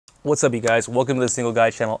What's up, you guys? Welcome to the Single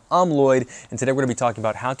Guy channel. I'm Lloyd, and today we're going to be talking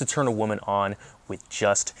about how to turn a woman on with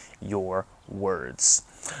just your words.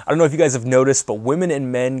 I don't know if you guys have noticed, but women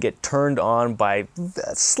and men get turned on by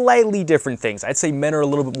slightly different things. I'd say men are a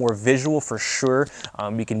little bit more visual for sure.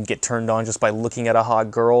 You can get turned on just by looking at a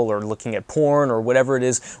hot girl or looking at porn or whatever it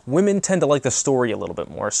is. Women tend to like the story a little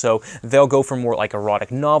bit more, so they'll go for more like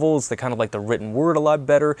erotic novels. They kind of like the written word a lot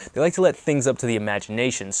better. They like to let things up to the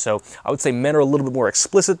imagination. So I would say men are a little bit more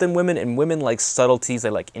explicit than women, and women like subtleties.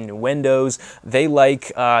 They like innuendos. They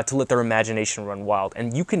like to let their imagination run wild,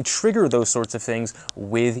 and you can trigger those sorts of things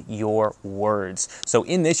with your words. So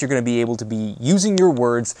in this, you're going to be able to be using your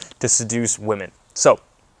words to seduce women. So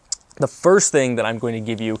the first thing that I'm going to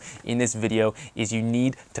give you in this video is you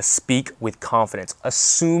need to speak with confidence.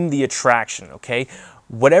 Assume the attraction, okay?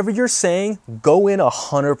 Whatever you're saying, go in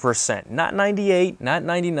 100%, not 98, not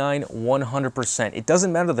 99, 100%. It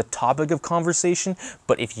doesn't matter the topic of conversation,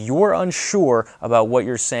 but if you're unsure about what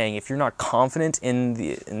you're saying, if you're not confident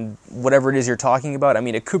in whatever it is you're talking about, I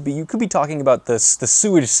mean, you could be talking about the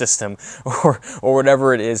sewage system or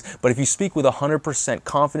whatever it is, but if you speak with 100%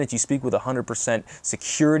 confidence, you speak with 100%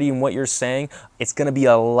 security in what you're saying, it's going to be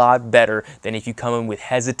a lot better than if you come in with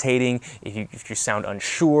hesitating, if you sound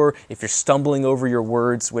unsure, if you're stumbling over your words,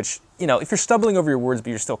 which, you know, if you're stumbling over your words but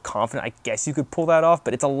you're still confident, I guess you could pull that off,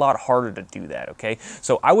 but it's a lot harder to do that, okay?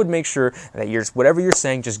 So I would make sure that whatever you're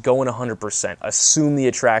saying, just go in 100%. Assume the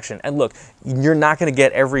attraction. And look, you're not going to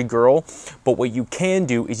get every girl, but what you can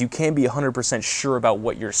do is you can be 100% sure about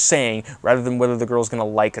what you're saying rather than whether the girl's going to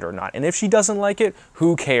like it or not. And if she doesn't like it,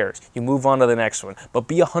 who cares? You move on to the next one. But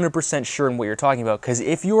be 100% sure in what you're talking about, because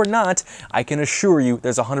if you're not, I can assure you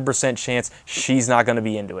there's a 100% chance she's not going to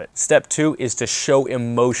be into it. Step 2 is to show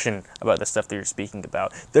emotion about the stuff that you're speaking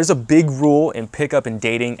about. There's a big rule in pickup and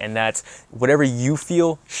dating, and that's whatever you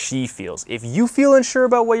feel, she feels. If you feel unsure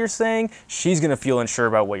about what you're saying, she's gonna feel unsure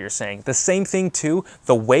about what you're saying. The same thing too,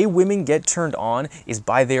 the way women get turned on is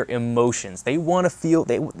by their emotions. They want to feel,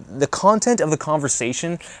 the content of the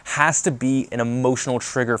conversation has to be an emotional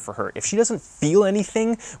trigger for her. If she doesn't feel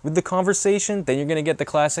anything with the conversation, then you're gonna get the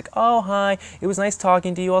classic, oh, hi, it was nice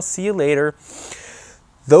talking to you, I'll see you later.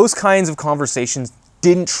 Those kinds of conversations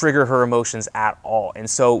didn't trigger her emotions at all. And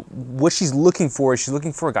so what she's looking for is she's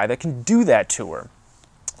looking for a guy that can do that to her.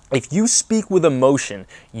 If you speak with emotion,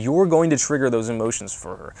 you're going to trigger those emotions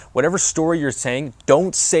for her. Whatever story you're saying,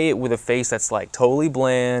 don't say it with a face that's like totally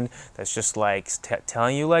bland, that's just like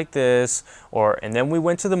telling you like this, or, and then we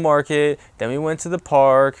went to the market, then we went to the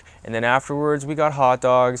park, and then afterwards we got hot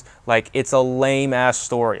dogs. Like, it's a lame ass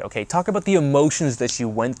story, okay? Talk about the emotions that you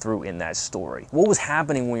went through in that story. What was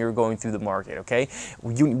happening when you were going through the market, okay?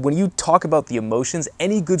 When you talk about the emotions,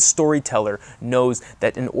 any good storyteller knows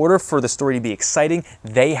that in order for the story to be exciting,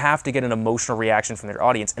 they have to get an emotional reaction from their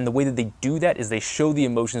audience, and the way that they do that is they show the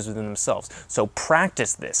emotions within themselves. So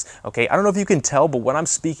practice this, okay? I don't know if you can tell, but when I'm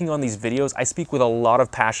speaking on these videos, I speak with a lot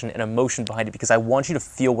of passion and emotion behind it because I want you to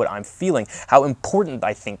feel what I'm feeling, how important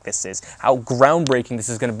I think this is, how groundbreaking this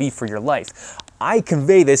is going to be for your life. I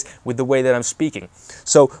convey this with the way that I'm speaking.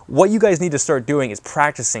 So what you guys need to start doing is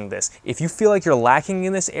practicing this. If you feel like you're lacking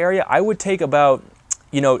in this area, I would take about,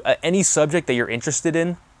 any subject that you're interested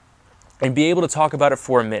in, and be able to talk about it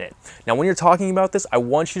for a minute. Now, when you're talking about this, I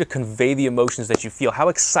want you to convey the emotions that you feel. How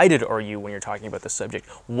excited are you when you're talking about the subject?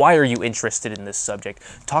 Why are you interested in this subject?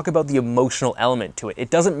 Talk about the emotional element to it.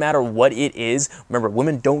 It doesn't matter what it is. Remember,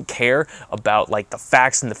 women don't care about like the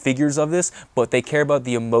facts and the figures of this, but they care about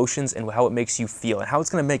the emotions and how it makes you feel and how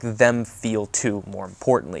it's gonna make them feel too, more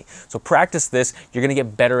importantly. So practice this. You're gonna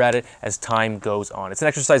get better at it as time goes on. It's an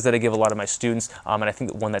exercise that I give a lot of my students, and I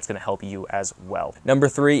think one that's gonna help you as well. Number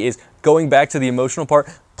 3 is going back to the emotional part,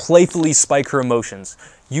 playfully spike her emotions.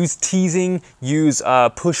 Use teasing, use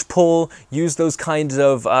push-pull, use those kinds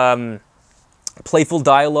of playful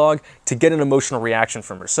dialogue to get an emotional reaction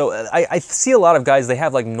from her. So I see a lot of guys, they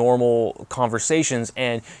have like normal conversations,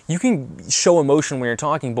 and you can show emotion when you're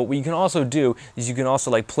talking, but what you can also do is you can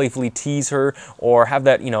also like playfully tease her or have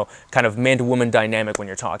that, kind of man-to-woman dynamic when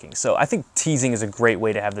you're talking. So I think teasing is a great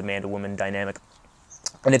way to have the man-to-woman dynamic.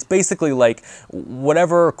 And it's basically like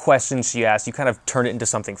whatever question she asks, you kind of turn it into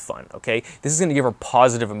something fun, okay? This is going to give her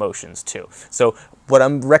positive emotions too. So what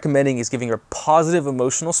I'm recommending is giving her positive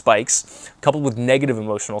emotional spikes coupled with negative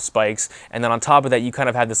emotional spikes. And then on top of that, you kind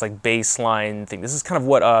of have this like baseline thing. This is kind of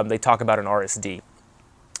what they talk about in RSD.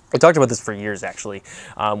 I talked about this for years, actually,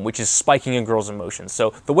 which is spiking a girl's emotions.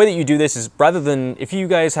 So the way that you do this is, rather than, if you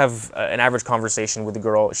guys have an average conversation with a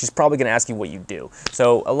girl, she's probably going to ask you what you do.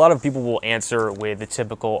 So a lot of people will answer with the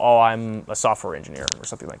typical, oh, I'm a software engineer, or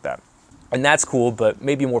something like that. And that's cool, but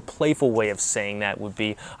maybe a more playful way of saying that would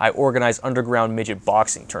be, I organize underground midget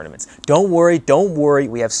boxing tournaments. Don't worry,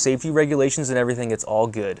 we have safety regulations and everything, it's all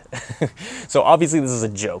good. So obviously this is a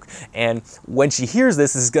joke, and when she hears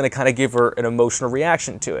this, this is gonna kind of give her an emotional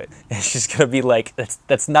reaction to it. And she's gonna be like,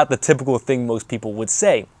 that's not the typical thing most people would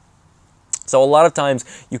say. So a lot of times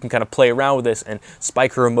you can kind of play around with this and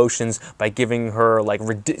spike her emotions by giving her like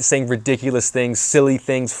saying ridiculous things, silly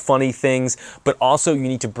things, funny things, but also you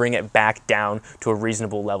need to bring it back down to a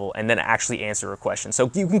reasonable level and then actually answer her question.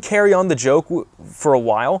 So you can carry on the joke for a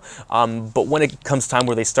while, but when it comes time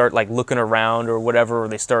where they start like looking around or whatever, or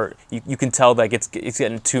they start, you can tell like it's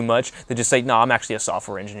getting too much, they just say, no, I'm actually a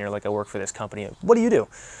software engineer, like I work for this company. What do you do?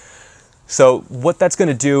 So what that's going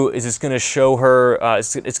to do is it's going to show her,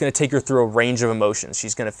 it's going to take her through a range of emotions.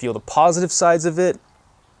 She's going to feel the positive sides of it,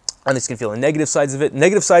 and it's going to feel the negative sides of it.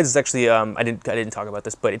 Negative sides is actually, I didn't talk about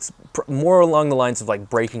this, but it's more along the lines of like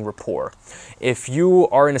breaking rapport. If you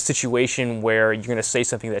are in a situation where you're going to say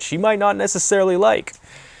something that she might not necessarily like,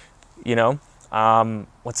 you know,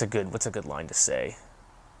 what's a good line to say?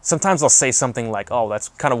 Sometimes I'll say something like, oh, that's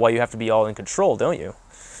kind of why you have to be all in control, don't you?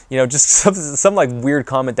 You know, just some like weird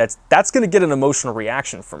comment that's going to get an emotional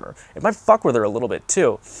reaction from her. It might fuck with her a little bit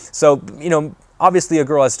too. So, you know, obviously a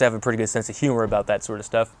girl has to have a pretty good sense of humor about that sort of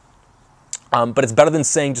stuff. But it's better than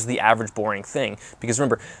saying just the average boring thing. Because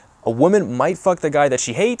remember, a woman might fuck the guy that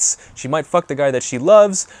she hates, she might fuck the guy that she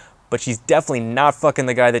loves, but she's definitely not fucking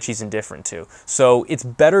the guy that she's indifferent to. So it's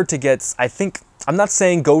better to get, I think, I'm not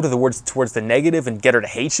saying go to the words towards the negative and get her to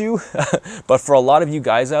hate you, but for a lot of you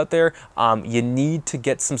guys out there, you need to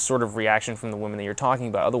get some sort of reaction from the women that you're talking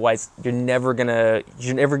about. Otherwise, she's never gonna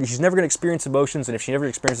experience emotions, and if she never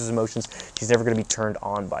experiences emotions, she's never gonna be turned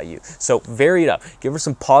on by you. So vary it up. Give her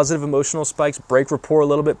some positive emotional spikes, break rapport a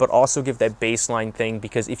little bit, but also give that baseline thing,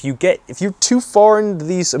 because if you're too far into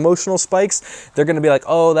these emotional spikes, they're gonna be like,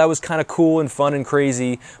 oh, that was kind of cool and fun and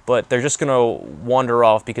crazy, but they're just gonna wander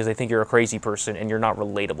off because they think you're a crazy person and you're not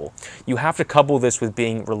relatable. You have to couple this with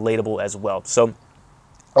being relatable as well. So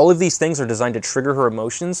all of these things are designed to trigger her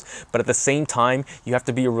emotions, but at the same time, you have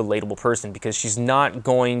to be a relatable person, because she's not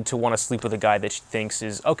going to want to sleep with a guy that she thinks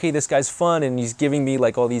is, okay, this guy's fun and he's giving me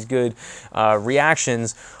like all these good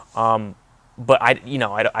reactions, but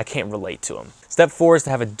I can't relate to him. Step 4 is to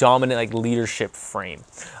have a dominant like leadership frame.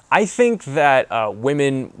 I think that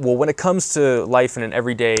women, well, when it comes to life and in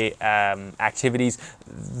everyday activities,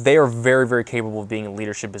 they are very, very capable of being in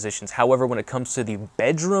leadership positions. However, when it comes to the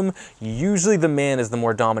bedroom, usually the man is the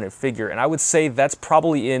more dominant figure. And I would say that's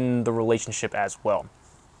probably in the relationship as well.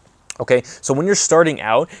 Okay, so when you're starting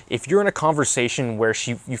out, if you're in a conversation where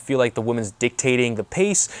you feel like the woman's dictating the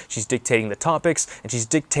pace, she's dictating the topics, and she's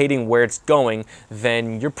dictating where it's going,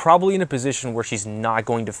 then you're probably in a position where she's not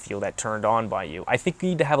going to feel that turned on by you. I think you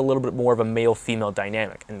need to have a little bit more of a male-female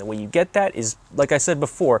dynamic, and the way you get that is, like I said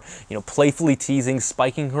before, you know, playfully teasing,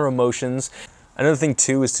 spiking her emotions. Another thing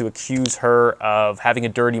too is to accuse her of having a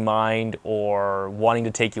dirty mind or wanting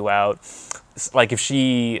to take you out. Like if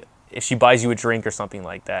she buys you a drink or something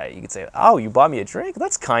like that, you could say, oh, you bought me a drink?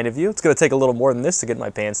 That's kind of you. It's going to take a little more than this to get in my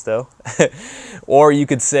pants, though. Or you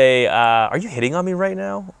could say, are you hitting on me right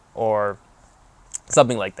now? Or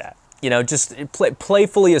something like that. You know, just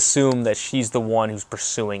playfully assume that she's the one who's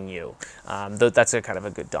pursuing you. That's a kind of a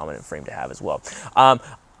good dominant frame to have as well.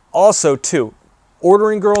 Also, too,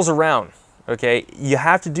 ordering girls around. Okay, you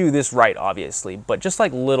have to do this right, obviously, but just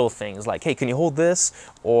like little things like, hey, can you hold this?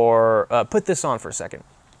 Or put this on for a second.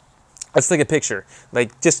 Let's take a picture.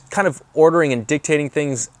 Like just kind of ordering and dictating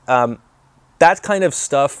things. That kind of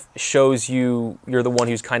stuff shows you're the one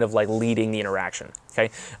who's kind of like leading the interaction. Okay,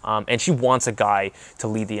 and she wants a guy to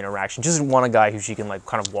lead the interaction. She doesn't want a guy who she can like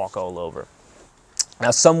kind of walk all over.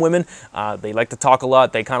 Now, some women, they like to talk a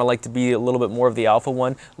lot. They kind of like to be a little bit more of the alpha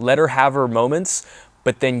one. Let her have her moments,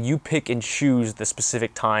 but then you pick and choose the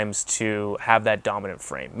specific times to have that dominant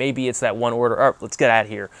frame. Maybe it's that one order, oh, let's get out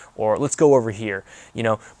here, or let's go over here. You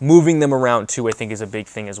know, moving them around too, I think, is a big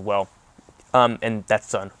thing as well. And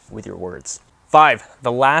that's done with your words. 5,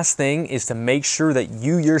 the last thing is to make sure that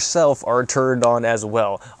you yourself are turned on as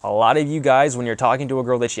well. A lot of you guys, when you're talking to a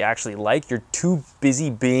girl that you actually like, you're too busy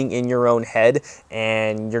being in your own head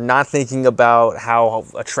and you're not thinking about how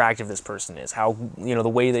attractive this person is, how, you know, the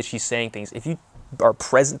way that she's saying things. If you are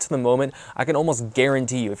present to the moment, I can almost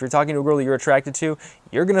guarantee you, if you're talking to a girl that you're attracted to,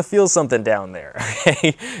 you're gonna feel something down there,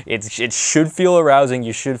 okay? It should feel arousing,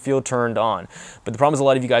 you should feel turned on. But the problem is a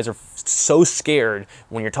lot of you guys are so scared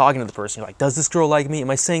when you're talking to the person. You're like, does this girl like me? Am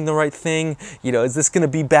I saying the right thing? You know, is this gonna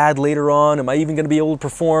be bad later on? Am I even gonna be able to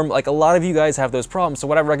perform? Like, a lot of you guys have those problems. So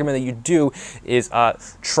what I recommend that you do is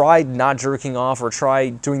try not jerking off, or try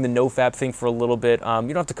doing the nofap thing for a little bit. You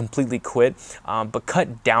don't have to completely quit, but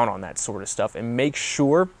cut down on that sort of stuff, and make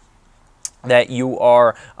sure that you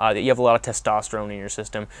have a lot of testosterone in your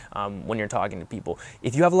system when you're talking to people.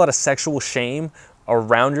 If you have a lot of sexual shame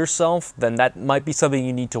around yourself, then that might be something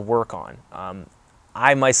you need to work on.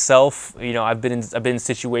 I myself, you know, I've been in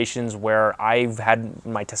situations where I've had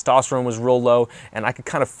my testosterone was real low, and I could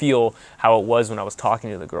kind of feel how it was when I was talking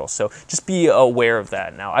to the girl. So just be aware of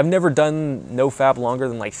that. Now, I've never done nofap longer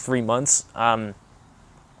than like 3 months.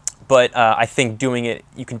 But I think doing it,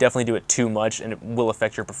 you can definitely do it too much, and it will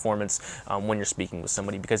affect your performance when you're speaking with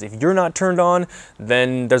somebody. Because if you're not turned on,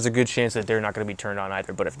 then there's a good chance that they're not going to be turned on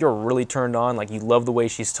either. But if you're really turned on, like you love the way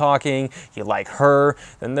she's talking, you like her,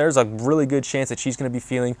 then there's a really good chance that she's going to be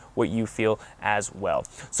feeling what you feel as well.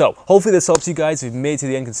 So hopefully this helps you guys. If you've made it to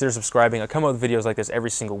the end, consider subscribing. I come out with videos like this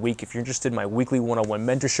every single week. If you're interested in my weekly one-on-one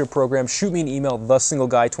mentorship program, shoot me an email,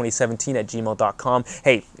 TheSingleGuy2017@gmail.com.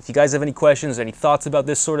 Hey, if you guys have any questions, any thoughts about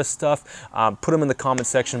this sort of stuff, put them in the comment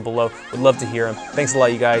section below. Would love to hear them. Thanks a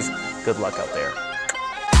lot, you guys. Good luck out there.